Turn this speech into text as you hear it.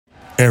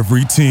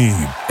Every team,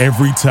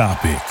 every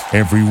topic,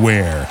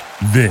 everywhere.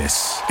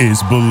 This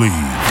is Believe.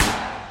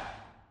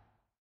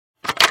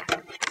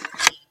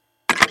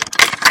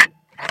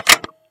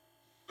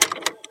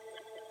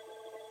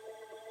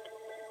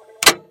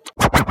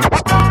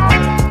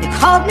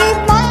 Called me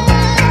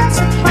by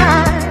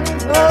surprise.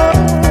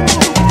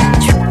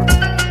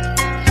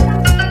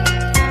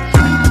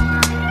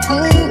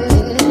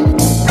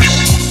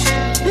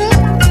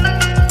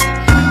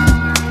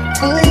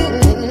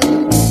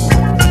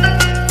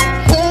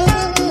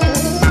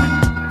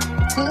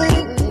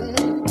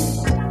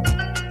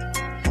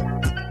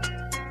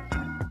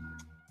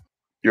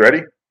 You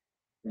ready?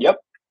 Yep.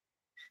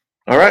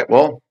 All right.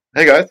 Well,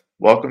 hey guys,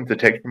 welcome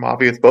to From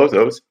Obvious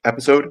Bozos,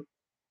 episode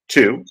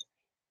 2.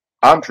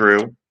 I'm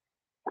Drew,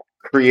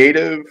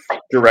 creative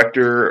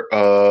director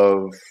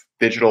of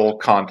digital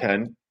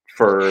content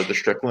for the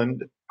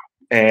Strickland,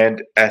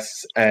 and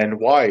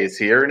SNY is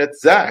here, and it's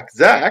Zach.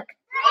 Zach.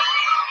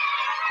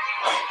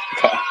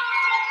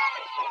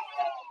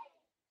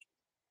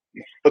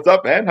 What's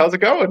up, man? How's it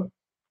going?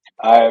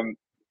 I'm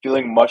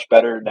feeling much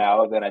better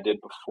now than I did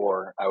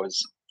before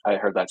I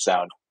heard that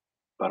sound.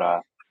 But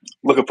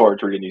looking forward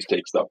to reading these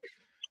takes though.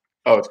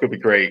 Oh, it's going to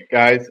be great.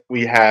 Guys,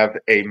 we have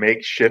a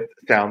makeshift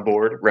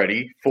soundboard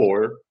ready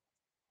for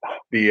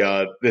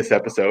the this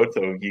episode,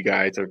 so you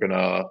guys are going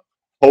to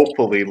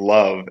hopefully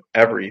love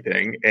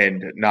everything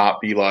and not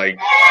be like,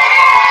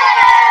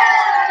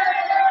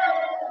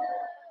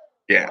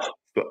 yeah,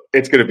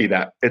 it's going to be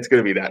that. It's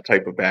going to be that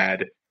type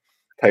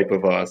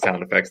of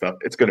sound effect stuff.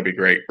 It's going to be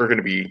great. We're going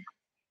to be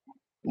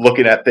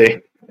looking at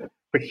things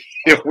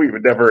we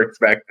would never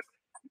expect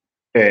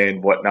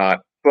and whatnot,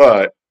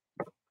 but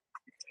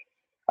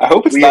I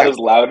hope it's not as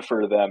loud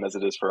for them as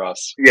it is for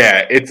us.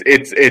 Yeah,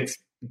 it's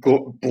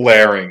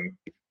blaring.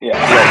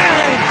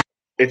 Yeah, like,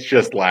 it's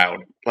just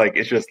loud. Like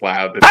it's just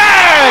loud.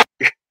 Like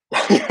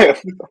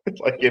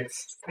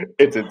it's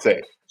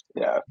insane.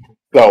 Yeah.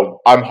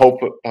 So I'm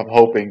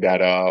hoping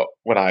that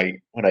when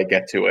I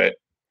get to it,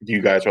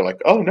 you guys are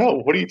like, oh no,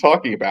 what are you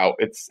talking about?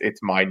 It's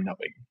mind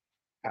numbing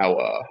how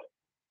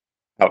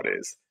it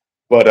is.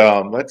 But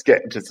let's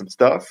get into some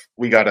stuff.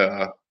 We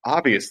gotta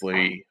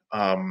obviously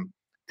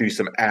do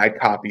some ad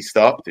copy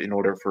stuff in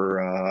order for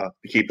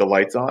to keep the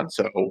lights on.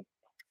 So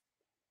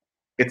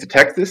it's a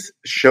Texas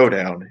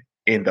showdown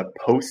in the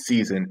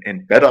postseason,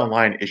 and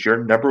BetOnline is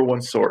your number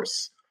one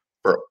source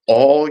for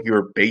all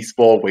your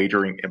baseball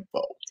wagering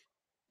info.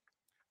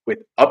 With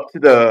up to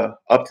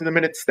the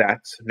minute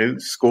stats,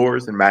 news,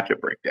 scores, and matchup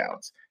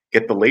breakdowns.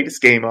 Get the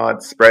latest game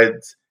odds,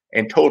 spreads,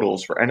 and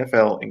totals for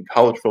NFL and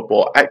college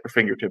football at your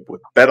fingertip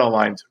with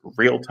BetOnline's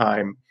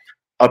real-time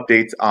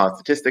updates on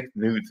statistics,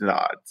 news, and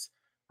odds.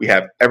 We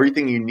have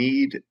everything you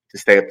need to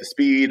stay up to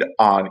speed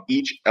on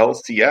each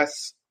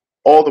LCS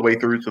all the way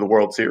through to the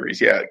World Series.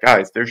 Yeah,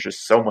 guys, there's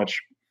just so much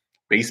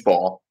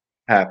baseball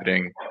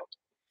happening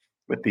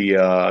with the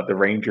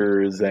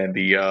Rangers and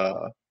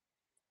the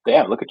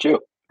damn, look at you.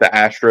 The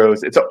Astros.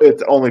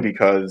 It's only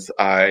because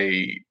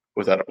I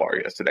was at a bar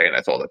yesterday and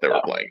I saw that they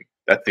were playing.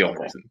 That's the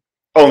only reason.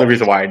 Only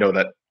reason why I know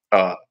that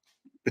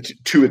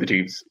two of the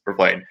teams were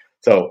playing.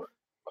 So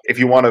if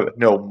you want to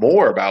know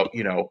more about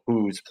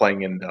who's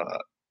playing in the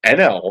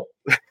NL,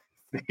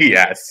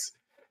 yes,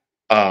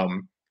 head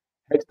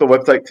to the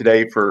website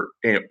today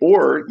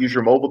or use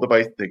your mobile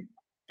device to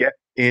get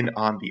in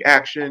on the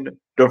action.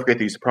 Don't forget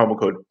to use the promo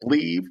code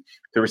BLEAV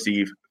to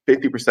receive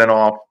 50%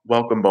 off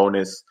welcome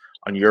bonus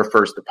on your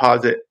first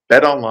deposit.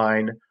 Bet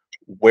online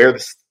where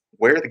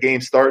the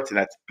game starts, and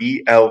that's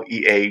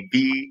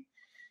BLEAV.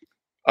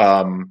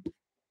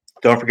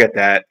 Don't forget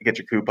that. Get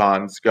your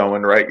coupons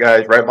going, right,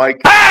 guys? Right, Mike?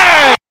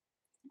 Hey!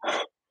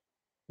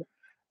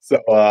 So,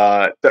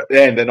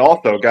 and then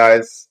also,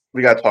 guys,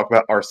 we got to talk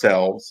about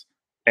ourselves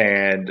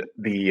and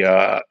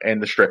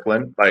the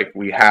Strickland. Like,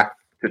 we have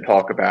to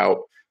talk about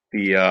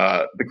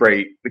the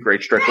great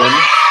Strickland.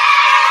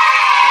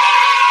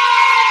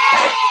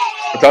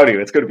 I'm telling you,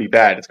 it's going to be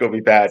bad. It's going to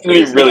be bad. It's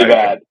going to be really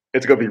bad.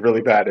 It's going to be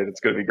really bad, and it's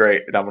going to be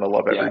great, and I'm going to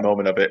love every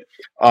moment of it.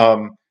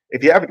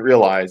 If you haven't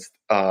realized,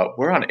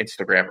 we're on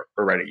Instagram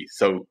already.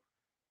 So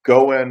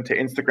go into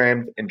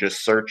Instagram and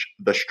just search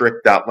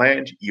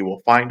thestrict.land. You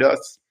will find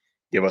us.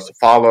 Give us a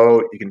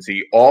follow. You can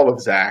see all of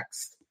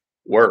Zach's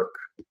work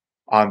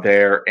on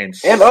there and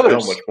so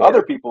others, much more.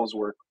 Other people's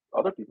work.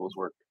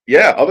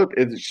 Yeah,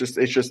 it's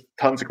just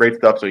tons of great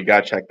stuff. So you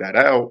got to check that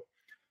out.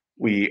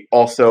 We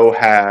also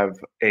have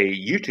a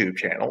YouTube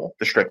channel,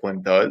 The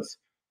Strickland does,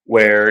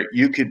 where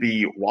you could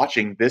be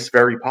watching this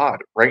very pod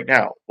right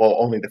now. Well,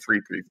 only the free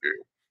preview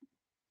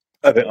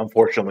of it,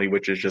 unfortunately,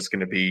 which is just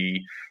going to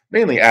be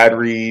mainly ad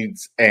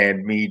reads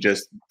and me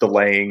just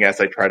delaying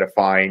as I try to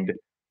find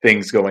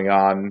things going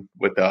on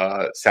with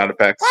sound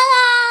effects.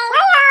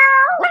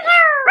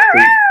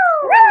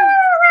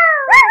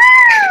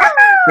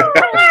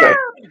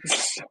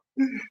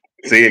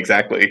 See,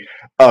 exactly.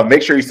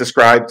 Make sure you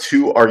subscribe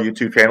to our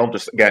YouTube channel.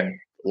 Just, again,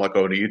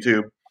 go to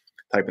YouTube,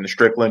 type in The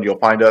Strickland, you'll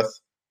find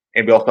us.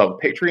 And we also have a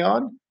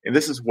Patreon. And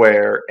this is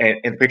where,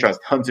 and Patreon has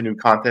tons of new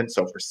content.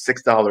 So for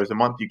 $6 a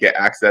month, you get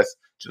access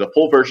to the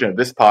full version of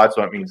this pod.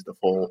 So that means the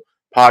full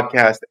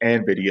podcast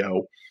and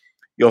video.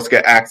 You also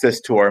get access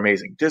to our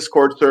amazing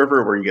Discord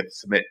server where you get to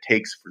submit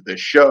takes for this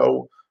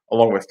show,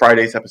 along with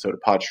Friday's episode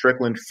of Pod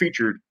Strickland,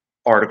 featured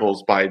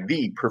articles by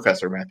the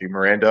Professor Matthew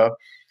Miranda,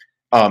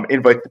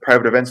 invites to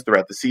private events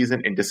throughout the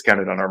season, and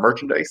discounted on our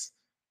merchandise.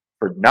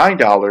 For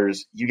 $9,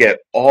 you get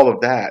all of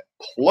that,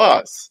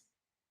 plus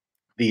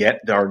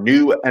our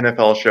new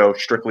NFL show,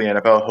 Strictly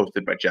NFL,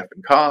 hosted by Jeff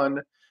and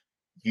Con.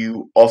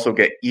 You also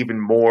get even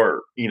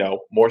more,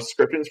 more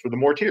subscriptions for the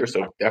more tiers.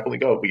 So definitely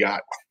go. We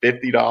got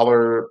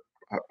 $50.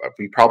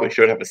 We probably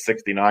should have a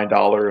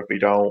 $69 if we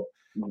don't.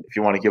 If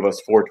you want to give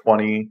us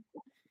 $420,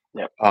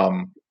 yep.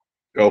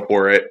 Go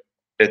for it.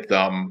 It's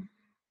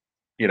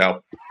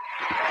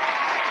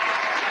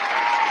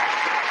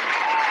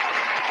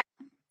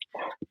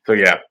So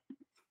yeah,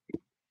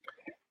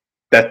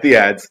 that's the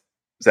ads.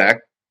 Zach,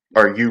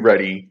 are you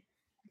ready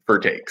for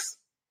takes?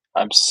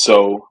 I'm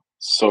so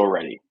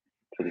ready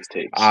for these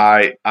takes.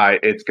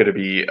 It's going to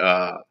be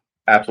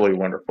absolutely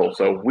wonderful.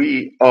 So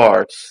we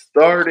are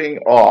starting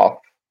off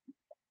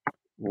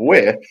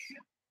with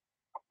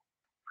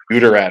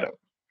Hooter Adam.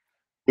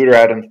 Hooter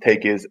Adam's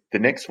take is the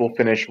Knicks will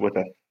finish with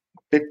a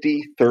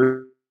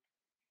 50-30.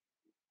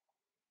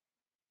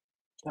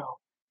 No.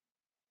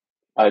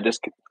 I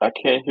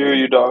can't hear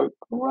you, dog.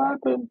 What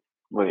happened?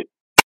 Wait.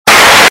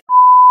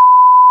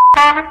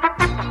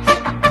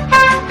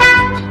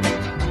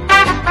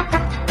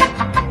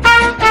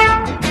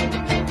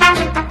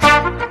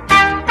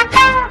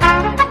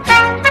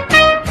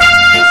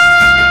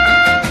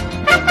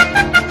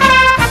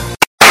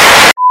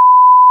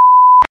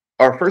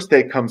 Our first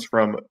take comes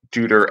from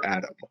Duder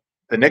Adam.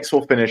 The Knicks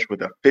will finish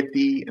with a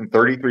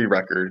 50-33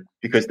 record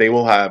because they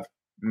will have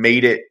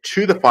made it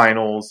to the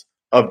finals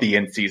of the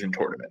in-season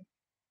tournament.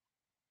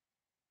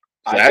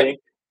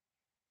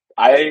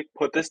 I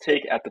put this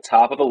take at the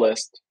top of the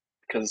list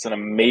because it's an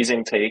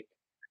amazing take,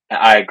 and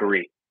I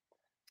agree.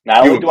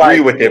 Not you only do I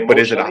agree with it, but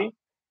is it a hot?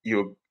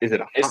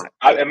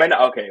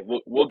 Okay,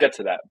 we'll get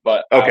to that.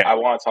 But okay. I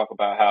want to talk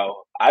about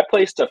how I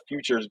placed a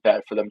futures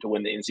bet for them to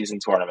win the in-season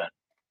tournament.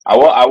 I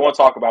won't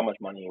talk about how much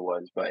money it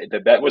was, but the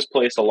bet was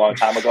placed a long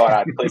time ago, and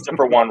I placed it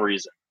for one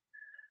reason.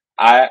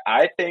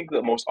 I think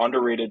the most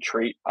underrated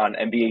trait on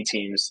NBA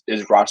teams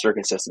is roster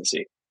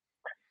consistency.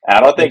 And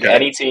I don't think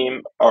any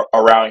team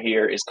around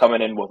here is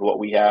coming in with what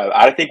we have.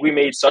 I think we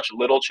made such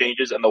little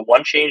changes, and the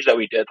one change that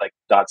we did, like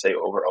Dante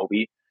over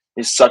Obi,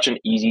 is such an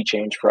easy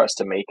change for us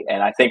to make,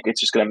 and I think it's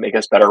just going to make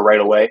us better right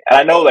away. And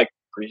I know,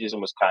 preseason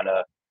was kind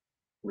of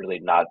really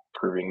not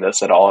proving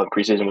this at all, and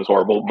preseason was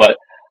horrible, but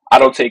I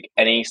don't take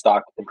any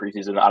stock in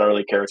preseason. I don't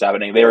really care what's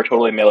happening. They were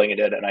totally mailing it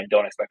in, and I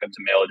don't expect them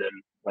to mail it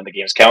in when the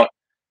games count.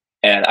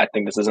 And I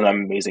think this is an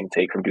amazing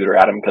take from Duder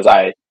Adam because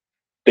I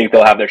think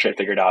they'll have their shit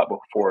figured out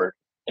before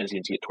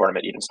NCAA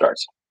tournament even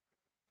starts.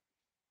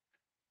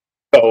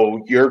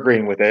 So you're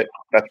agreeing with it.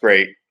 That's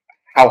great.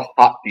 How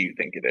hot do you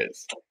think it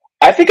is?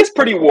 I think it's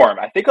pretty warm.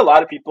 I think a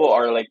lot of people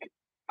are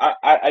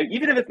I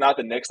even if it's not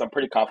the Knicks, I'm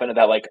pretty confident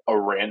that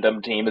a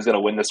random team is going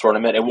to win this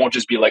tournament. It won't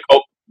just be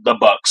the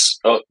Bucks,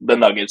 the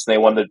Nuggets, they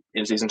won the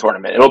in-season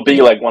tournament. It'll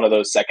be one of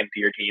those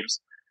second-tier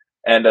teams.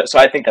 And so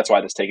I think that's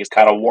why this take is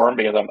kind of warm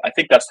because I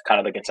think that's kind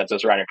of the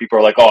consensus around here. People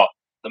are oh,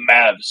 the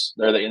Mavs,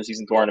 they're the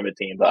in-season tournament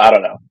team. But I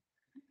don't know.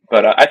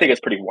 But I think it's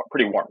pretty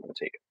warm to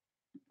take.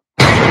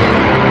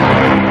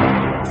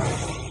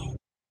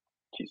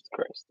 Jesus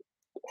Christ.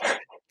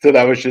 So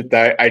that was just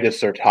I just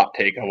searched hot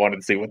take. I wanted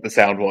to see what the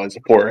sound was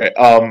for it.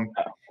 I'm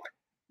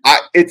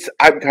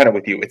kind of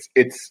with you.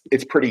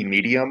 It's pretty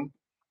medium,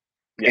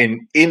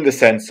 in the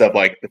sense of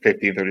the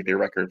 50-33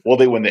 record. Will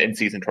they win the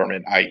in-season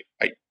tournament? I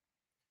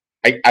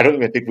don't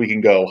even think we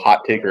can go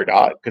hot take or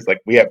not because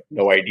we have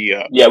no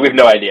idea. Yeah, we have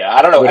no idea.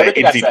 I don't know.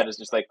 Everything I said is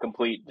just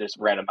complete, just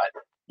random.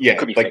 Yeah,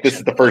 this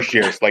is the first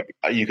year. So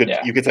you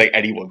could say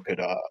anyone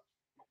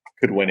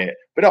could win it,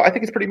 but no, I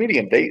think it's pretty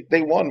medium.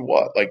 They won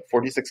what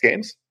 46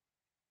 games,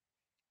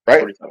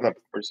 right?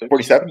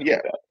 47. Yeah.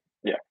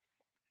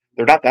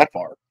 They're not that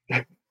far,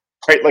 right?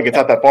 It's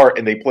not that far,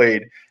 and they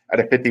played at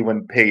a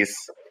 50-win pace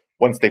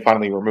once they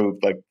finally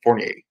removed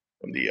Fournier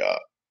from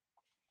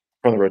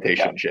the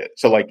rotation and shit.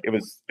 So it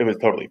was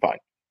totally fine.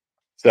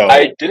 So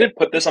I didn't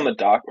put this on the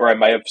doc, or I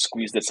might have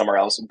squeezed it somewhere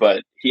else,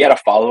 but he had a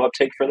follow-up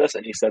take for this,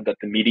 and he said that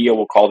the media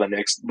will call the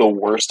Knicks the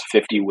worst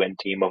 50-win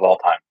team of all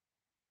time.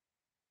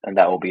 And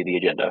that will be the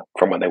agenda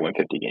from when they win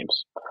 50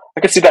 games.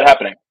 I could see that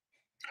happening.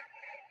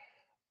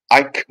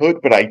 I could,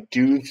 but I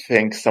do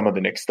think some of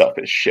the Knicks stuff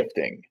is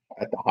shifting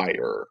at the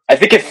higher. I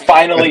think it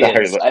finally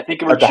is. I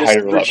think we're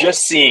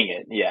just seeing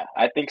it. Yeah,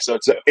 I think so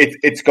too.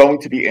 It's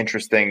going to be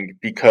interesting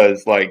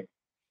because the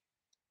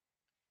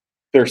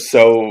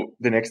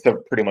Knicks are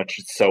pretty much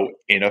so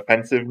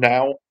inoffensive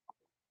now,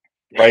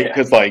 right?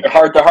 Because they're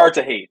hard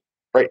to hate,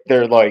 right?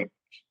 They're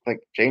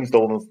James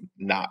Dolan's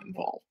not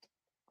involved,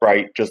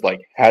 right? Just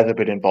hasn't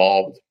been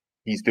involved.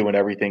 He's doing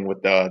everything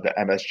with the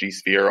MSG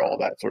sphere, all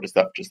that sort of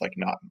stuff, just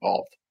not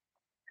involved.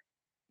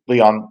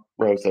 Leon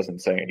Rose doesn't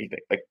say anything.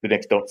 Like the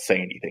Knicks don't say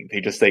anything.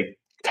 They just say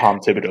Tom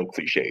Thibodeau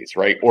cliches,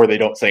 right? Or they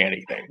don't say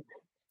anything.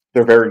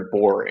 They're very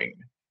boring,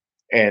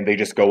 and they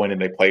just go in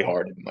and they play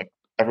hard. And like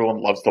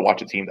everyone loves to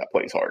watch a team that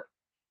plays hard.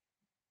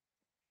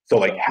 So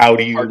like, how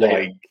do you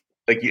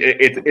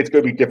it's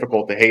going to be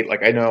difficult to hate.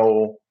 Like I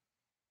know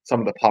some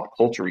of the pop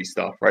culture-y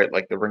stuff, right?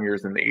 Like the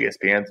ringers and the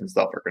ESPNs and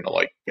stuff are going to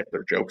like get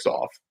their jokes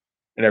off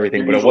and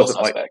everything. But it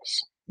wasn't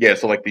suspects.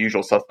 So like the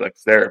usual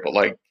suspects there. But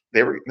like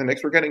the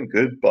Knicks were getting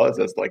good buzz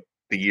as like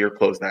the year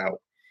closed out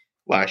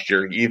last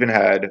year. You even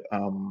had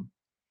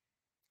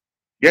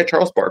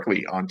Charles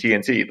Barkley on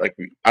TNT. Like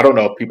I don't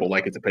know if people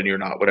like his opinion or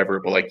not, whatever.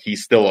 But like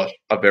he's still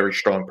a very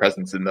strong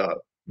presence in the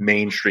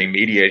mainstream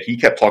media. He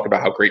kept talking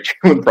about how great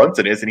Jalen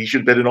Brunson is, and he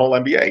should have been an All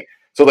NBA.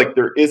 So like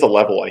there is a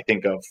level, I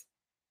think, of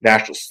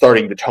national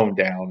starting to tone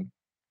down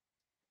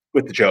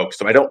with the jokes.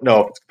 So I don't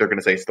know if they're going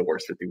to say it's the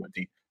worst 51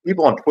 team.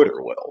 People on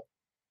Twitter will.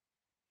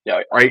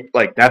 Yeah. Right?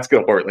 Like that's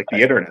going to work. Like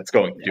the internet's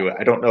going to do it.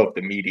 I don't know if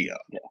the media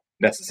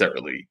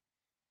necessarily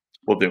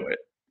will do it.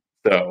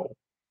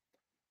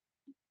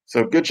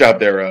 So good job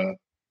there.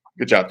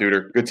 Good job,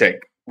 Duder. Good take.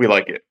 We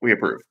like it. We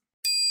approve.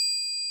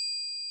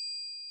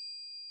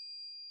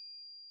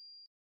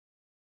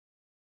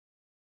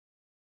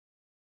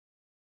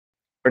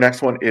 Our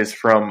next one is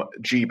from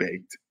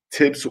G-Baked.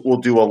 Tibbs will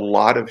do a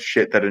lot of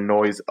shit that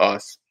annoys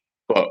us,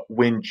 but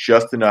win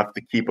just enough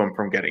to keep him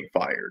from getting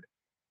fired.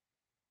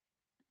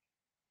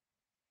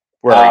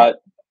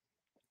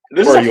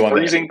 This is a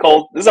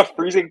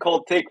freezing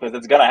cold take, but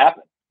it's gonna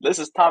happen. This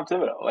is Tom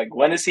Thibodeau. Like,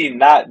 when has he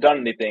not done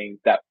anything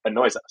that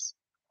annoys us?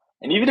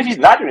 And even if he's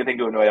not doing anything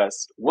to annoy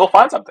us, we'll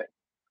find something.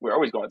 We're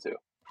always going to.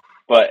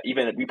 But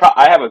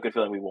I have a good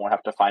feeling we won't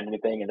have to find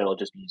anything, and it'll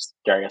just be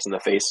staring us in the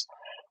face.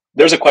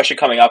 There's a question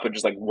coming up, and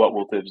just like, what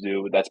will Tibbs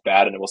do that's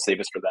bad, and it will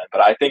save us for that.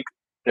 But I think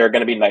there are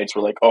going to be nights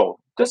where like, oh,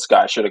 this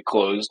guy should have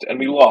closed and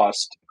we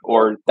lost,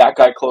 or that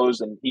guy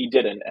closed and he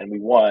didn't and we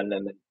won,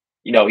 and then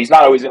he's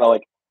not always going to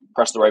like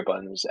press the right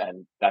buttons,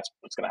 and that's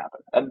what's going to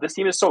happen. And this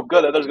team is so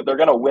good that they're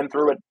going to win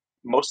through it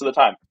most of the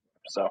time.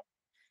 So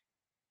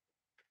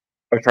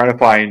I'm trying to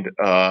find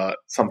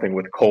something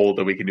with cold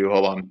that we can do.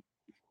 Hold on.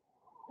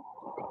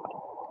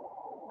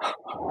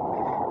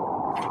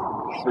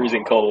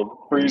 Freezing cold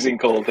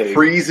take.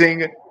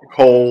 Freezing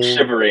cold.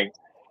 Shivering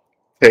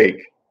take.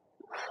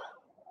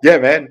 Yeah,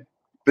 man.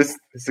 This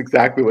is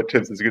exactly what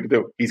Tibbs is going to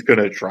do. He's going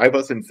to drive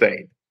us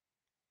insane.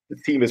 The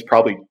team is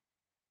probably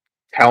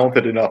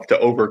talented enough to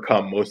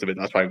overcome most of it.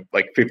 That's why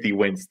like 50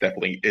 wins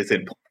definitely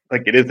isn't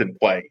like it is in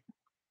play.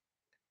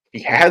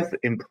 He has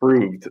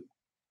improved,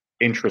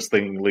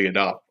 interestingly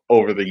enough,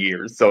 over the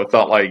years. So it's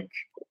not like,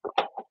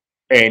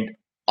 and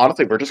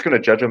honestly, we're just going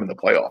to judge him in the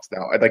playoffs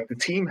now. Like the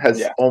team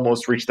has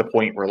almost reached the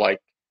point where like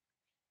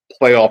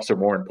playoffs are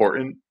more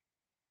important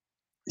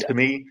to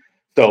me.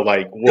 So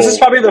like this is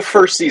probably the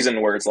first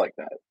season where it's like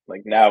that.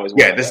 Like now is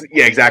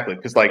exactly,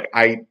 because like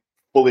I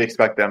fully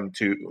expect them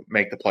to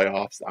make the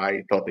playoffs.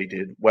 I thought they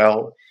did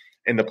well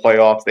in the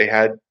playoffs. They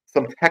had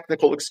some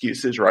technical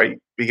excuses,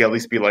 right? We can at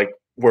least be like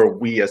where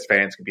we as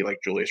fans can be like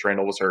Julius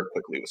Randle was hurt,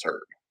 Quickly was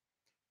hurt,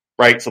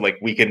 right? So like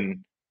we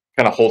can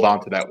kind of hold on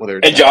to that. Whether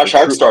it's and Josh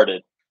Hart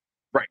started.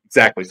 Right,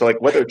 exactly. So, like,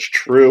 whether it's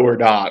true or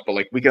not, but,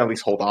 like, we can at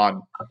least hold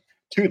on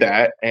to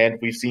that. And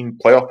we've seen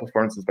playoff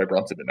performances by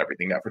Brunson and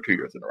everything now for 2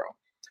 years in a row.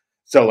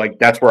 So, like,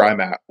 that's where I'm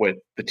at with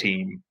the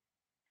team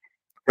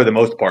for the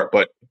most part.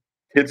 But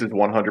Tibbs is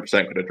 100%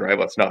 going to drive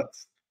us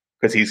nuts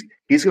because he's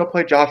going to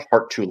play Josh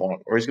Hart too long,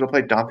 or he's going to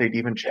play Dante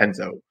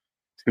DiVincenzo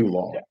too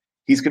long. Yeah.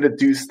 He's going to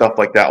do stuff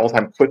like that all the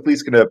time. Quickly,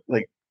 he's going to,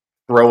 like,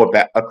 throw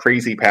a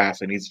crazy pass,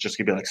 and he's just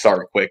going to be like,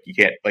 sorry, Quick, you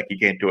can't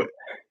do it.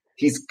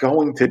 He's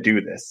going to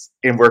do this,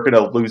 and we're going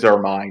to lose our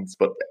minds.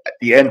 But at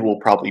the end, we'll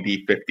probably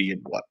be 50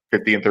 and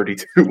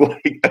 32.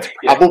 Like, that's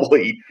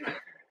probably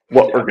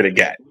what we're going to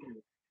get.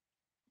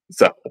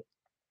 So,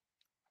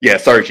 yeah,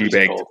 sorry,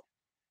 G-Baked.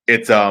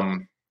 It's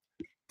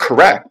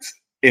correct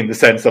in the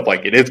sense of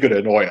like it is going to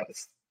annoy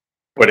us,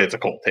 but it's a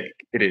cold take.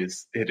 It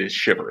is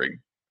shivering.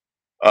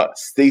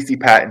 Stacey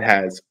Patton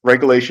has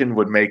regulation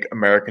would make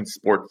American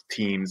sports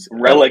teams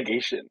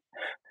relegation.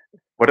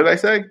 What did I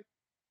say?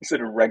 You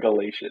said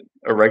regulation.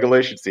 A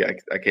regulation? See, I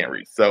can't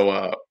read.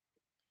 So,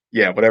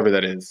 yeah, whatever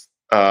that is.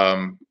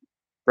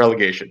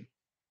 Relegation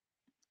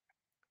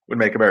would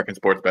make American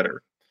sports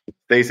better.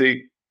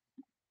 Stacey?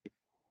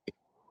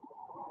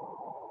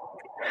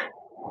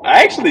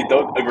 I actually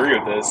don't agree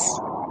with this.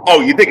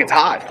 Oh, you think it's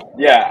hot?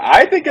 Yeah,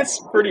 I think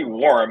it's pretty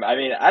warm. I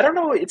mean, I don't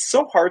know. It's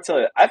so hard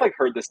to... I've, like,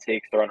 heard this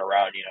take thrown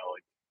around,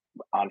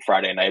 like, on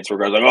Friday nights where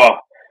guys are like, oh,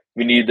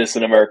 we need this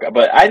in America.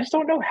 But I just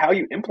don't know how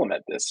you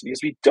implement this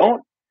because we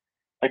don't...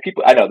 Like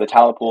people, I know the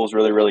talent pool is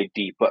really, really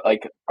deep, but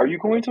like, are you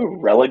going to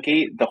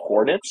relegate the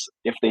Hornets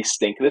if they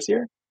stink this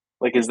year?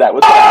 Like, is that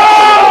what's going to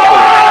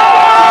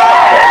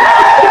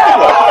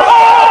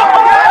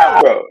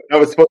happen? Bro, that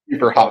was supposed to be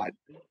for hot.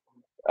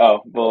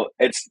 Oh well,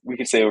 we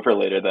can save it for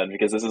later then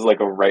because this is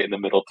like a right in the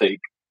middle take.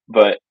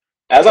 But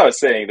as I was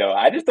saying though,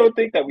 I just don't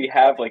think that we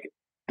have like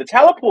the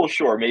talent pool,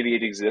 sure, maybe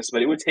it exists,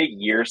 but it would take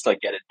years to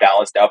like get it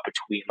balanced out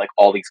between like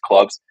all these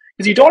clubs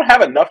because you don't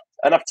have enough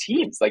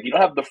teams. Like you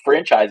don't have the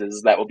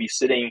franchises that will be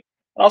sitting,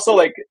 and also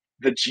like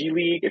the G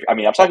League. I'm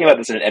talking about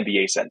this in an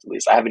NBA sense at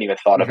least. I haven't even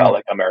thought about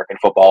like American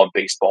football and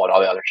baseball and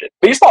all the other shit.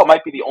 Baseball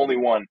might be the only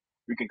one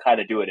you can kind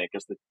of do it in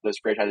because those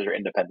franchises are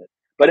independent.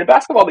 But in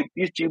basketball, like,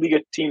 these G League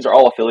teams are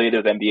all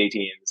affiliated with NBA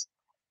teams.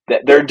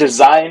 That they're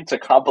designed to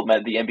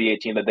complement the NBA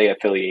team that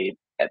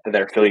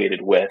they're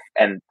affiliated with,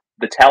 and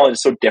the talent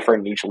is so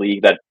different in each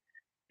league that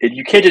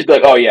you can't just be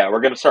like, oh yeah,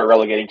 we're going to start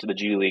relegating to the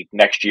G League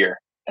next year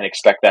and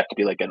expect that to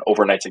be like an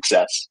overnight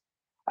success.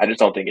 I just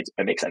don't think it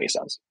makes any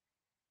sense.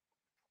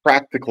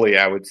 Practically,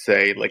 I would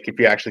say, like, if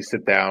you actually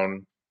sit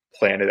down,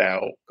 plan it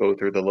out, go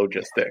through the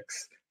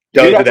logistics,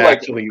 does it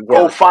actually work?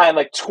 Go find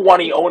like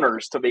 20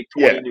 owners to make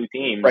 20 new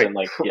teams, right? And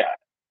like,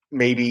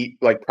 maybe,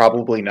 like,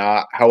 probably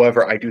not.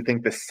 However, I do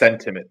think the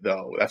sentiment,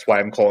 though, that's why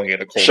I'm calling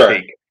it a cold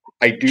take.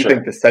 I do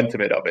think the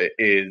sentiment of it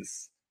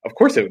is, of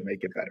course, it would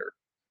make it better,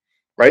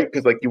 right?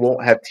 Because like you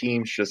won't have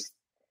teams just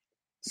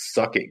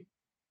sucking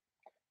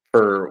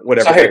for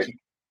whatever.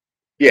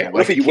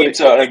 What if we came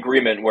to an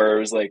agreement where it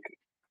was like,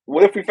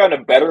 what if we found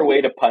a better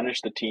way to punish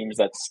the teams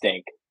that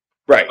stink,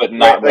 right? But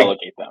not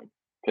relegate them?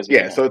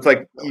 So it's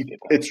like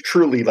it's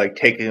truly like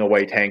taking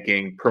away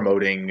tanking,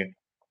 promoting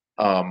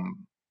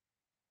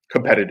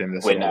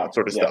competitiveness and all that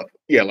sort of stuff.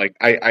 Yeah, like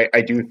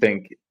I do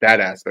think that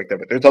aspect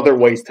of it. There's other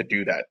ways to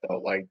do that though.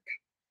 Like,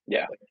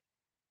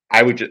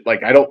 I would just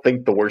I don't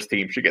think the worst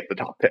team should get the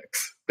top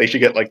picks. They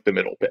should get like the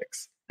middle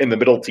picks, and the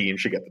middle team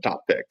should get the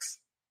top picks,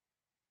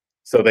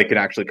 so they can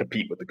actually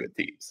compete with the good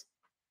teams.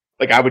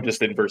 Like, I would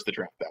just inverse the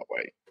draft that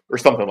way or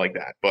something like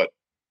that. But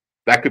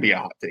that could be a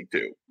hot take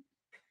too.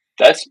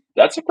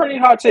 That's a pretty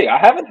hot take. I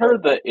haven't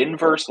heard the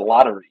inverse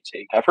lottery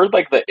take. I've heard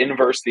like the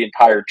inverse the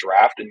entire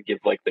draft and give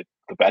like the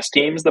best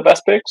teams the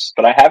best picks,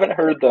 but I haven't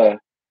heard the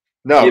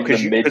give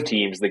the mid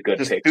teams the good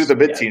just picks. Do the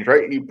mid teams,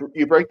 right?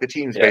 You break the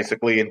teams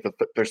basically into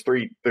there's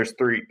 30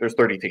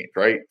 teams,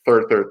 right?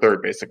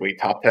 Third basically.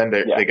 Top 10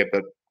 they get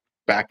the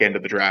back end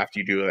of the draft.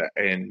 You do it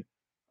in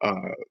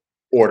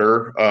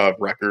order of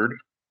record.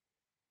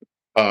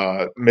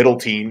 Middle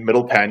 10,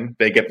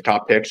 they get the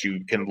top picks.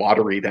 You can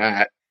lottery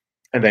that.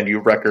 And then you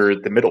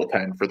record the middle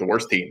 10 for the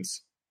worst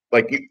teams.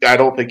 Like, I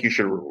don't think you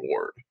should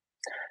reward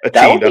a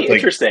team. That would be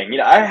interesting.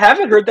 I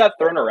haven't heard that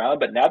thrown around,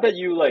 but now that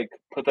you like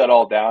put that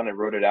all down and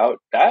wrote it out,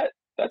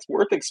 that's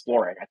worth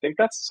exploring. I think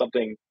that's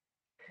something.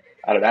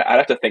 I don't know. I'd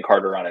have to think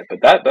harder on it, but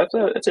that's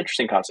an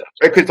interesting concept.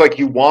 Because like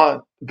you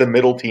want the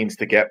middle teams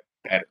to get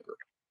better,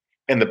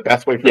 and the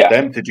best way for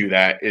them to do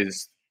that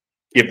is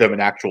give them an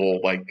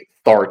actual like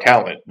star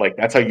talent. Like,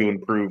 that's how you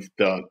improve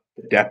the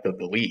depth of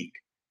the league.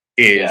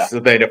 So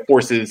that it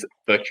forces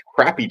the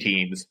crappy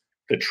teams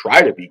to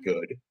try to be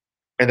good,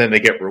 and then they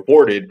get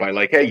rewarded by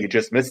like, hey, you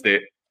just missed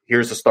it.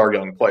 Here's a star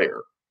young player.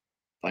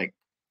 Like,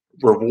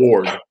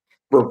 reward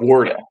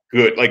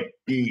good, like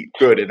be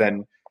good, and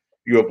then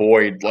you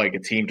avoid like a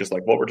team just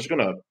like, well, we're just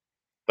gonna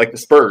like the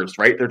Spurs,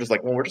 right? They're just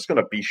like, well, we're just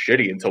gonna be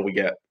shitty until we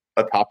get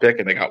a top pick,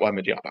 and they got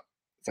Wembanyama.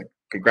 It's like,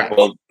 congrats.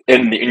 Well,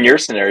 in your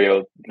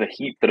scenario, the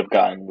Heat could have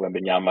gotten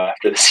Wembanyama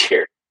after this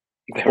year.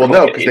 Well,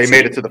 no, because they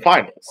made it to the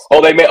finals.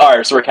 Oh, they made. All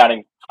right, so we're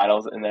counting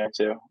finals in there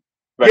too.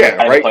 Right,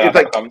 it's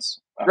like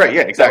right,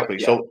 yeah, exactly.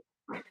 So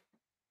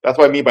that's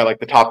what I mean by like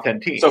the top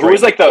 10 teams. So who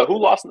was like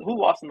who lost in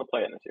the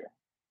play-in this year?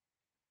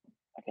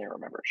 I can't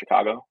remember.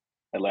 Chicago,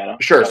 Atlanta.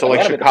 Sure. So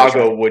like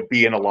Chicago would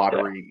be in a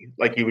lottery.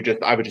 Like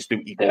I would just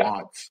do equal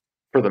odds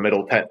for the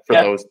middle 10 for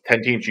those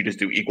 10 teams. You just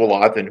do equal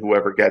odds, and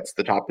whoever gets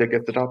the top pick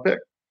gets the top pick.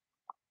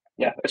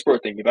 Yeah, it's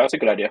worth thinking about. It's a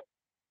good idea.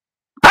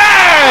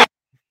 Ah!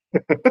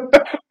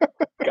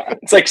 God,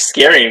 it's like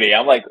scaring me.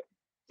 I'm like,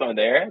 someone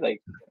there?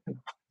 Like,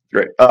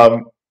 great.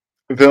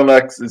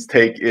 Vilnex's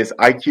take is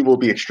IQ will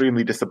be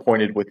extremely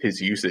disappointed with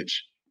his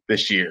usage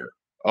this year.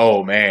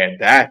 Oh man,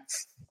 I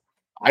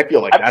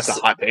feel like that's a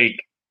hot take.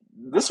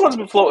 This one's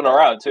been floating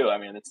around too. I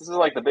mean, this is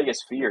like the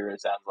biggest fear.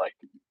 It sounds like.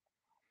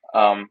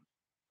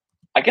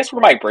 I guess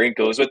where my brain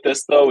goes with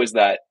this though is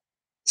that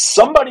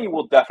somebody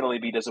will definitely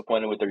be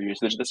disappointed with their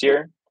usage this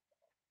year.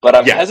 But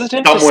I'm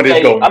hesitant to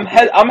say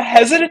I'm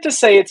hesitant to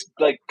say it's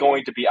like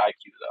going to be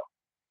IQ though.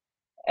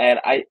 And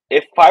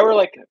if I were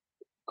like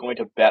going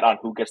to bet on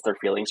who gets their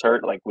feelings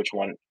hurt, like which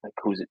one, like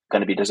who's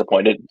going to be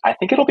disappointed, I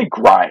think it'll be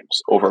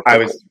Grimes over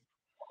Quickly.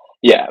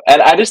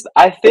 And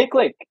I think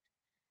like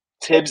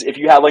Tibbs, if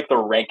you have like the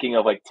ranking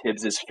of like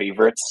Tibbs's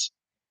favorites,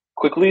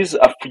 Quickly's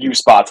a few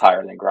spots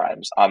higher than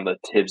Grimes on the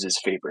Tibbs's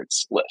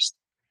favorites list.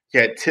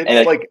 Yeah,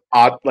 Tibbs like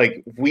odd,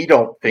 like we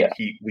don't think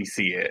we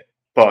see it,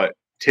 but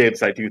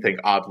Tibbs, I do think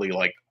oddly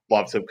like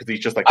loves him because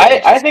he's just like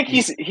I think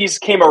he's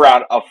came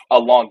around a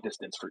long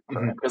distance for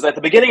him because at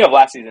the beginning of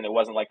last season it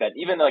wasn't like that.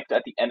 Even like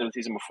at the end of the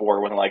season before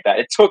it wasn't like that.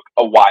 It took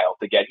a while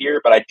to get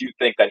here, but I do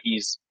think that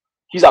he's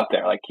up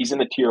there. Like he's in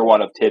the tier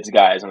 1 of Tibbs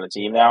guys on the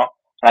team now,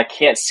 and I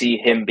can't see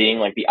him being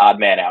like the odd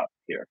man out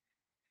here.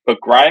 But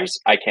Grimes,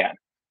 I can.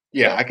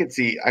 Yeah, I could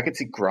see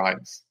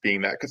Grimes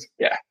being that because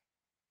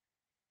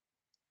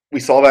we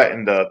saw that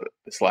in the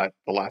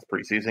last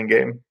preseason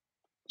game.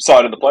 Saw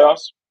it in the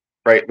playoffs.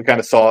 right? We kind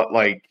of saw it,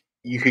 like,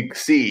 you could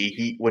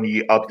see when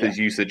he upped his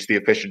usage, the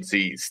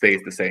efficiency stays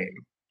the same,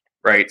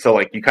 right? So,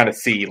 like, you kind of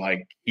see,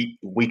 like,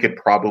 we could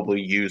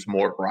probably use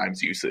more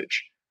Grimes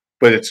usage,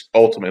 but it's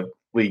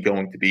ultimately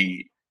going to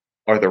be,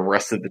 is the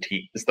rest of the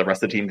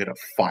team going to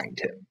find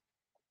him?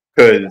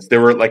 Because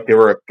there were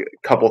a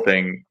couple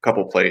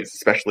plays,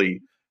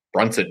 especially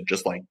Brunson,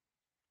 just like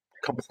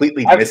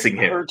completely missing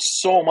him. I've heard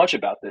so much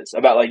about this.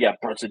 About like, yeah,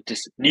 Brunson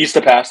just needs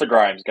to pass to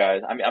Grimes,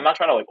 guys. I mean, I'm not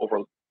trying to like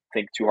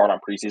overthink too hard on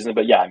preseason,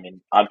 but yeah, I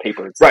mean, on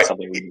paper, it's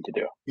something we need to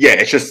do. Yeah,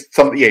 it's just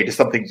something. Yeah, just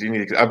something you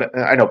need.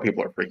 I know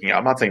people are freaking out.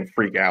 I'm not saying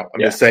freak out.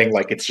 I'm just saying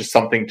like it's just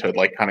something to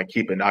like kind of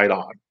keep an eye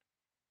on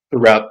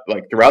throughout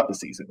the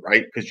season,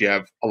 right? Because you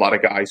have a lot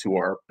of guys who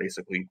are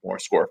basically more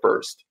score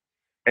first,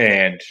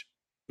 and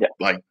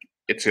like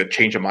it's a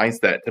change of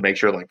mindset to make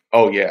sure like,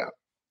 oh yeah,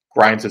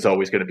 Grimes is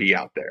always going to be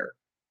out there.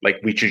 Like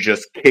we should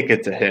just kick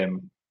it to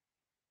him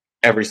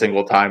every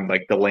single time.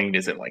 Like the lane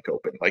isn't like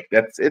open. Like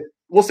that's it.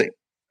 We'll see.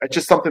 It's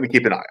just something to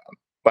keep an eye on.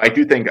 But I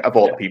do think of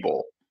all the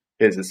people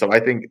is so I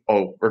think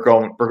we're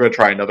going to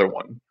try another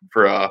one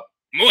for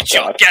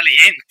Mucho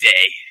Caliente.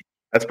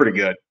 That's pretty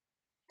good.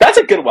 That's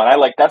a good one. I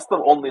like. That's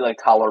the only like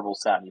tolerable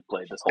sound you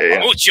played this whole time.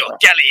 Mucho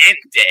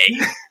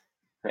Caliente.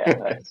 Yeah,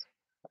 nice.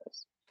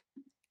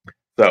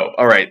 So,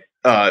 all right.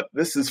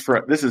 This is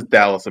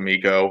Dallas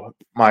Amigo,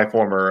 my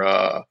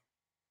former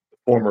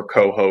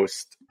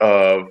co-host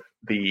of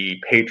the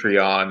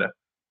Patreon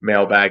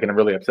mailbag, and I'm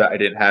really upset I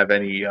didn't have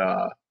any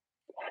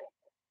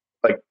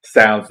like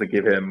sounds to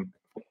give him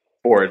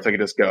for it, so I could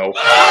just go.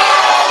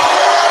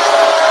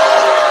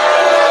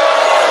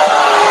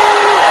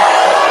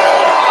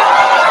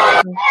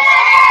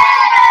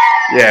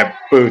 Yeah,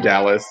 boo,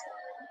 Dallas.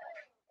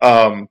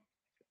 I'm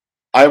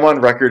on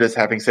record as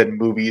having said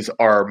movies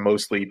are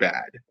mostly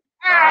bad.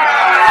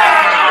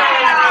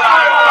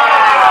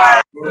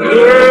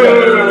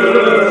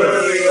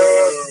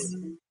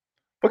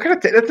 What kind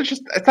of that's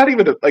just? It's not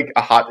even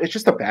a hot. It's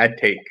just a bad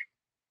take.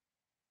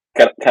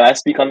 Can I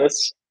speak on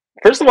this?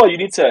 First of all, you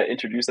need to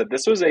introduce that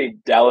this was a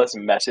Dallas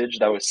message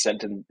that was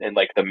sent in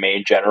like the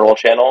main general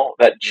channel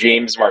that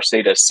James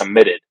Marceda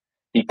submitted.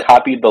 He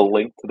copied the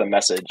link to the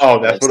message.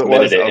 Oh, that's what it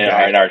was.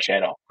 In our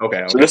channel.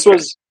 Okay. So this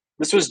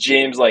was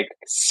James like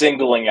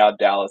singling out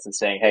Dallas and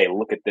saying, "Hey,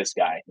 look at this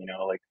guy." You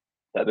know, like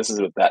that. This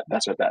is what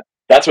that's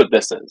what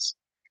this is.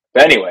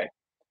 But anyway,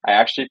 I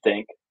actually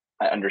think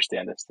I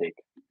understand this take.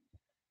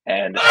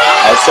 And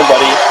as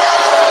somebody,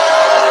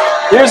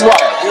 here's why.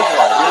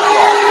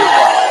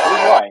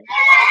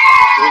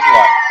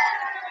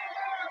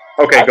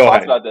 Okay, go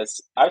ahead.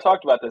 I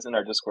talked about this in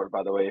our Discord,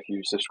 by the way. If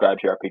you subscribe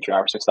to our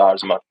Patreon for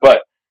 $6 a month,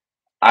 but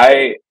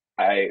I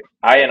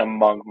and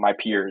among my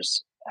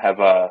peers have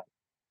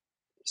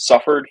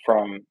suffered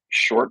from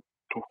short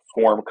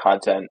form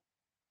content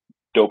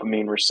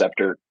dopamine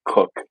receptor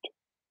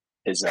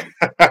cooked-ism.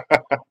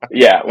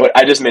 Yeah,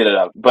 I just made it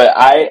up. But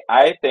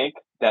I think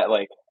that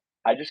like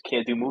I just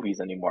can't do movies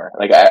anymore.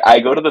 Like I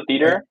go to the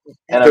theater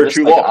and I'm just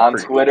like on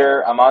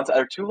Twitter.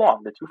 They're too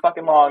long. They're too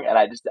fucking long, and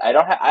I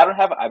don't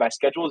have my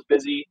schedule is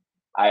busy.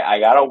 I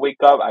gotta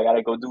wake up. I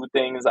gotta go do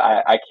things.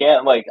 I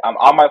can't like I'm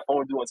on my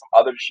phone doing some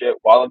other shit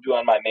while I'm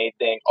doing my main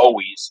thing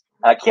always.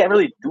 And I can't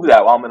really do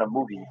that while I'm in a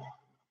movie,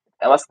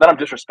 unless then I'm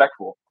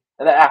disrespectful.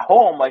 And then at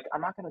home, like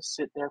I'm not gonna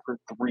sit there for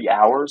 3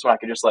 hours when I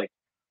could just like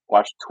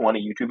watch 20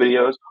 YouTube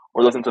videos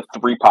or listen to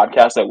 3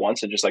 podcasts at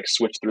once and just like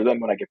switch through them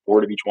when I get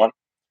bored of each one.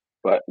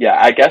 But yeah,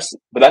 I guess,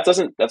 but that's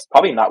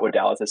probably not what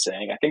Dallas is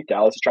saying. I think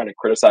Dallas is trying to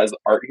criticize the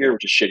art here,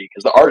 which is shitty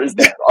because the art is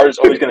there. The art is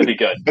always going to be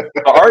good.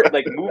 The art,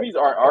 like movies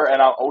are art, and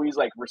I'm always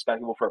like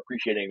respectable for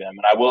appreciating them,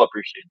 and I will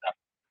appreciate them.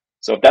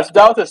 So if that's what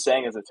Dallas is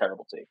saying, is a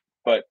terrible take.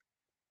 But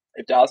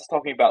if Dallas is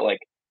talking about like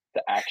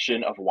the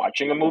action of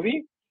watching a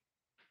movie,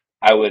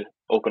 I would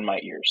open my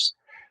ears.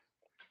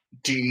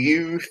 Do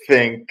you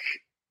think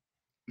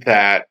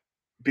that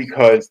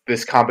because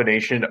this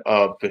combination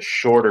of the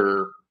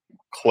shorter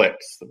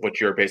clips, which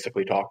you're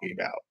basically talking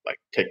about, like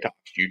TikToks,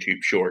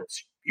 YouTube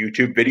Shorts,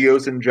 YouTube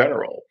videos in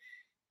general,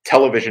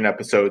 television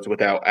episodes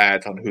without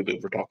ads on Hulu,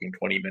 we're talking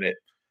 20-minute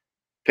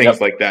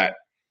things like that,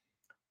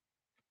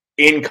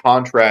 in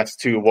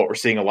contrast to what we're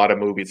seeing a lot of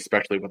movies,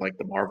 especially with like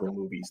the Marvel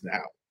movies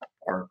now,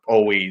 are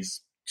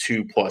always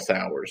 2+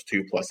 hours.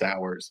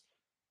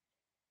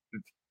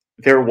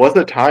 There was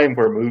a time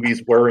where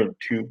movies weren't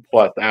 2+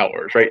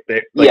 hours, right?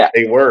 They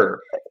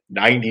were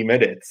 90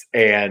 minutes,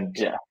 and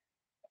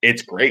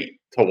it's great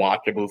to watch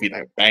a movie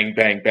that bang,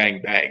 bang,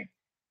 bang, bang.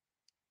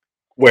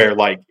 Where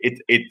like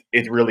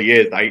it really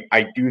is.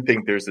 I do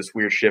think there's this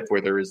weird shift where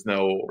there is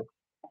no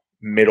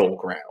middle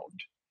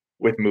ground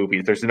with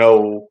movies. There's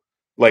no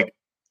like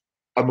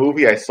a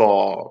movie I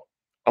saw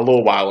a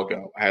little while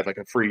ago. I had like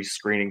a free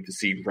screening to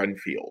see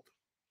Renfield,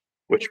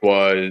 which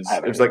was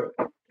it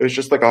was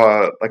just like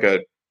a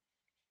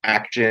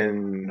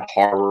action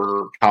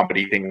horror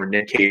comedy thing where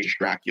Nick Cage is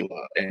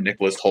Dracula and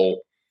Nicholas Hoult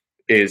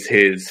is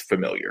his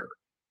familiar.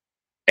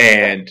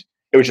 And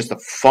it was just a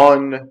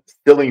fun,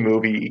 silly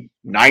movie,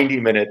 90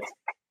 minutes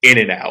in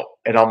and out.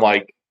 And I'm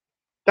like,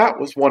 that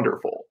was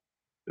wonderful.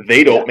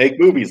 they don't make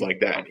movies like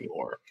that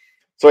anymore.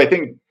 So I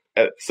think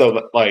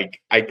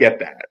I get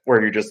that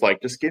where you're just like,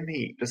 just give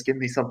me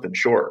something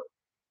short,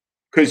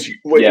 because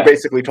what you're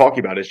basically talking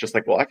about is just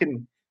like, well, I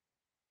can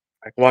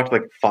watch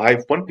like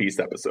 5 One Piece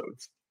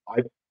episodes.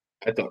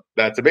 I thought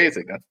that's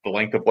amazing. That's the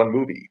length of one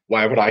movie.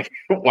 Why would I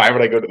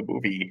go to the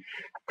movie?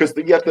 Because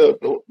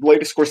the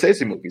latest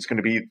Scorsese movie is going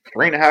to be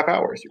 3.5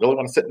 hours. You really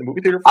want to sit in the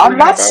movie theater for 3.5 hours? I'm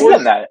not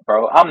seeing that,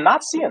 bro. I'm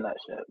not seeing that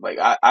shit. Like,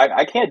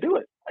 I can't do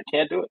it. I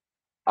can't do it.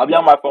 I'll be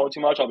on my phone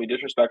too much. I'll be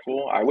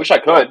disrespectful. I wish I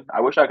could.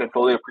 I wish I could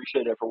fully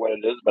appreciate it for what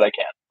it is, but I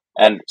can't.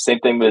 And same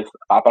thing with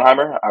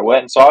Oppenheimer. I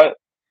went and saw it,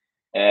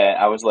 and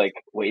I was like,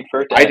 waiting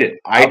for it to end.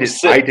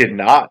 I did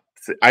not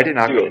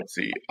go to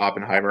see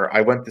Oppenheimer.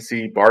 I went to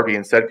see Barbie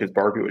instead because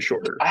Barbie was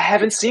shorter. I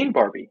haven't seen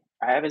Barbie.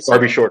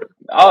 Barbie's shorter.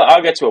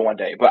 I'll get to it one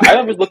day. But I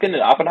was looking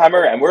at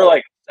Oppenheimer, and we're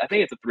like, I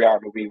think it's a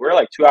 3-hour movie. We're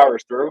like 2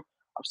 hours through.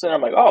 I'm sitting there,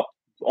 I'm like, oh,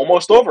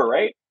 almost over,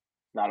 right?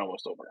 Not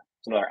almost over.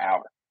 It's another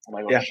hour. I'm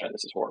like, oh shit,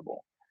 this is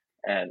horrible.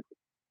 And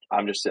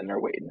I'm just sitting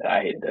there waiting. I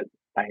hated it.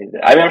 I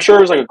mean, I'm sure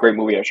it was like a great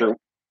movie. I'm sure it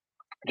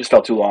just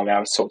felt too long. I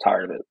was so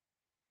tired of it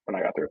when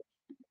I got through.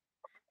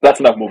 That's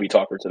enough movie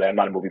talk for today. I'm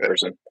not a movie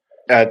person.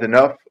 That's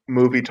enough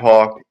movie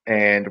talk,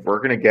 and we're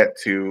going to get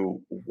to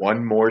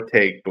one more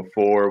take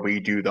before we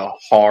do the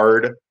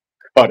hard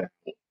cutout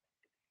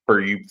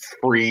for you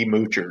free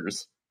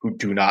moochers who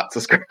do not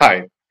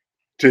subscribe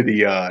to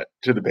the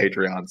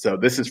Patreon. So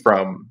this is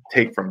from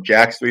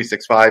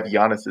Jax365.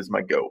 Giannis is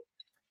my GOAT.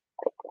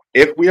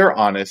 If we are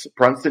honest,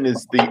 Brunson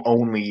is the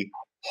only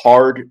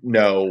hard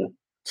no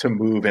to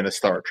move in a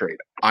star trade.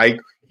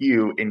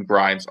 IQ and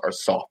Grimes are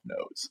soft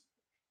no's.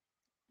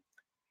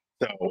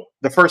 So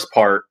the first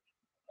part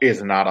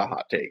is not a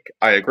hot take.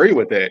 I agree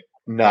with it,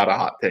 not a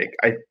hot take.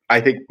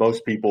 I think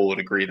most people would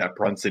agree that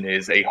Brunson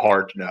is a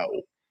hard no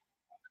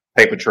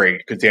type of trade,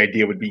 because the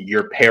idea would be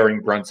you're pairing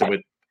Brunson with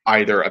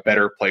either a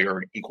better player or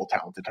an equal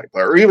talented type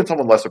player, or even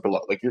someone lesser below.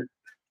 Like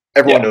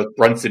everyone knows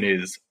Brunson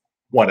is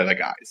one of the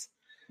guys.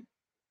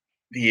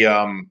 The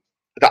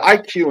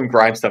IQ and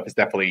Grimes stuff is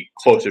definitely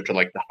closer to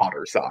like the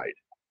hotter side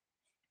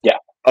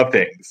of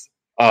things.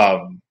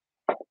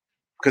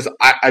 Because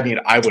I mean,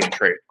 I wouldn't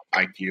trade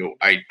IQ.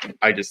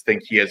 I just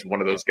think he is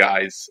one of those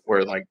guys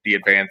where like the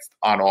advanced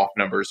on-off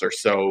numbers are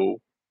so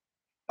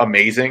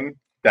amazing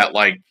that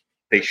like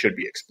they should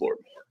be explored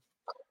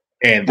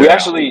more. And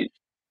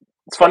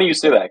it's funny you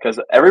say that, because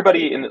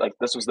everybody in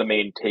this was the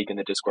main take in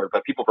the Discord,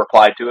 but people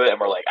replied to it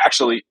and were like,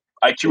 actually,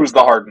 IQ is the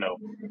hard no.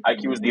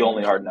 IQ is the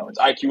only hard no. It's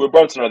IQ and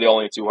Brunson are the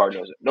only two hard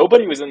no's.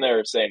 Nobody was in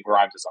there saying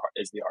Grimes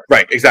is the hard.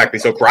 Right, exactly.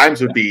 So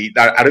Grimes would be.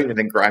 I don't even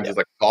think Grimes is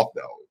like soft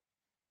no.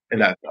 In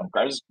that,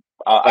 Grimes,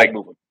 I'd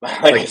move him.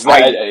 It's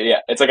like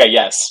a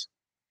yes.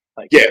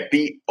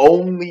 The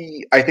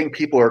only I think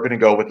people are going to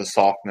go with a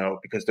soft no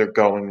because they're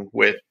going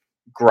with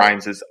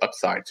Grimes'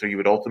 upside. So you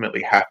would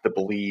ultimately have to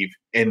believe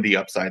in the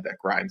upside that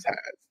Grimes has.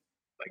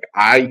 Like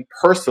I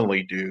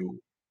personally do,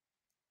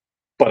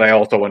 but I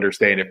also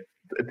understand if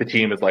the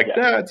team is like,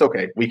 it's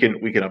okay. We can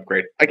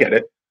upgrade. I get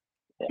it.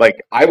 Yeah. Like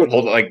I would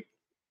hold it. Like,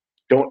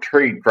 don't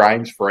trade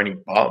Grimes for any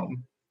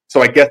bum.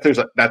 So I guess there's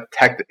that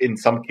tech in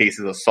some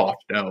cases a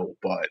soft no,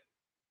 but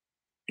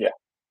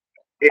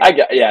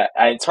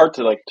it's hard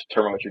to like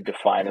determine what you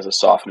define as a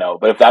soft no.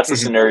 But if that's the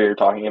scenario you're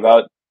talking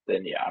about,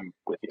 then I'm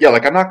with you. Yeah,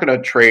 like I'm not going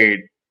to trade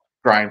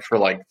Grimes for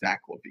like Zach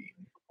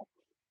LaVine.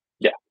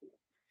 Yeah,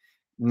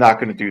 not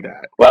going to do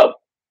that. Well,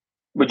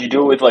 would you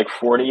do it with like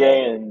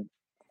Fournier and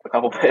a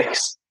couple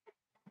picks?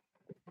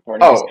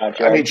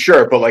 I mean,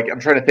 sure, but like I'm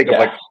trying to think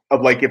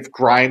of if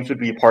Grimes would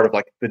be a part of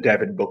like the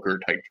Devin Booker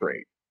type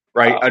trade,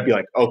 right? I'd be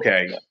like,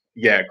 okay,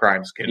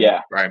 Grimes can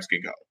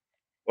go.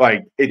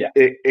 Like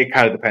it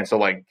kind of depends. So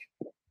like,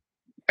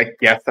 I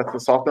guess that's the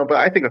soft no, but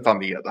I think it's on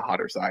the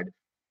hotter side.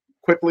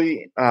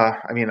 Quickly, I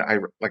mean,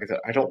 like I said,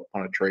 I don't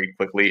want to trade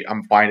quickly.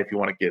 I'm fine if you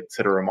want to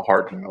consider him a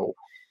hard no.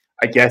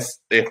 I guess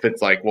if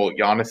it's like, well,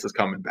 Giannis is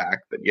coming back,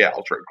 then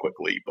I'll trade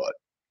quickly, but.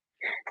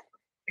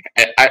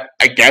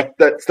 I guess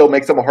that still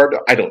makes him a hard.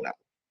 I don't know,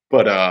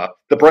 but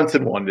the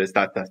Brunson one that's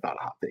not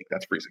a hot take.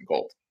 That's freezing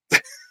cold.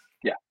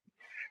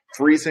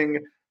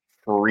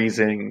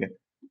 freezing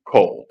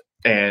cold,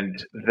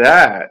 and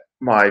that,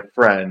 my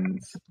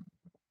friends,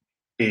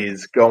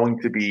 is going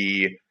to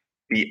be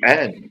the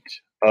end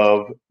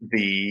of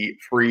the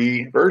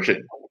free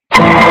version.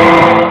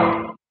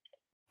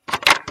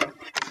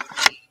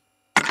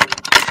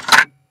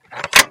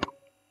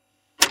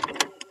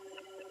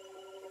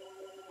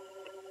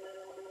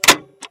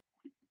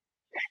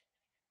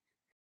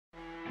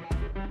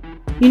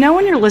 You know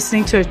when you're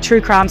listening to a true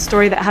crime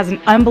story that has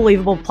an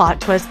unbelievable plot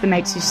twist that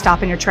makes you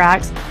stop in your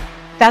tracks?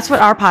 That's what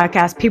our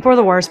podcast, People Are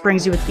the Worst,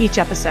 brings you with each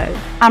episode.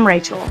 I'm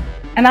Rachel.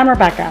 And I'm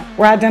Rebecca.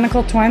 We're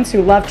identical twins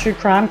who love true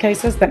crime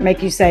cases that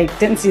make you say,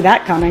 didn't see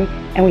that coming,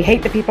 and we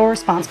hate the people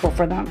responsible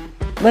for them.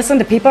 Listen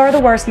to People Are the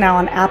Worst now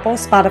on Apple,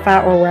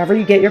 Spotify, or wherever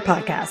you get your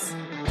podcasts.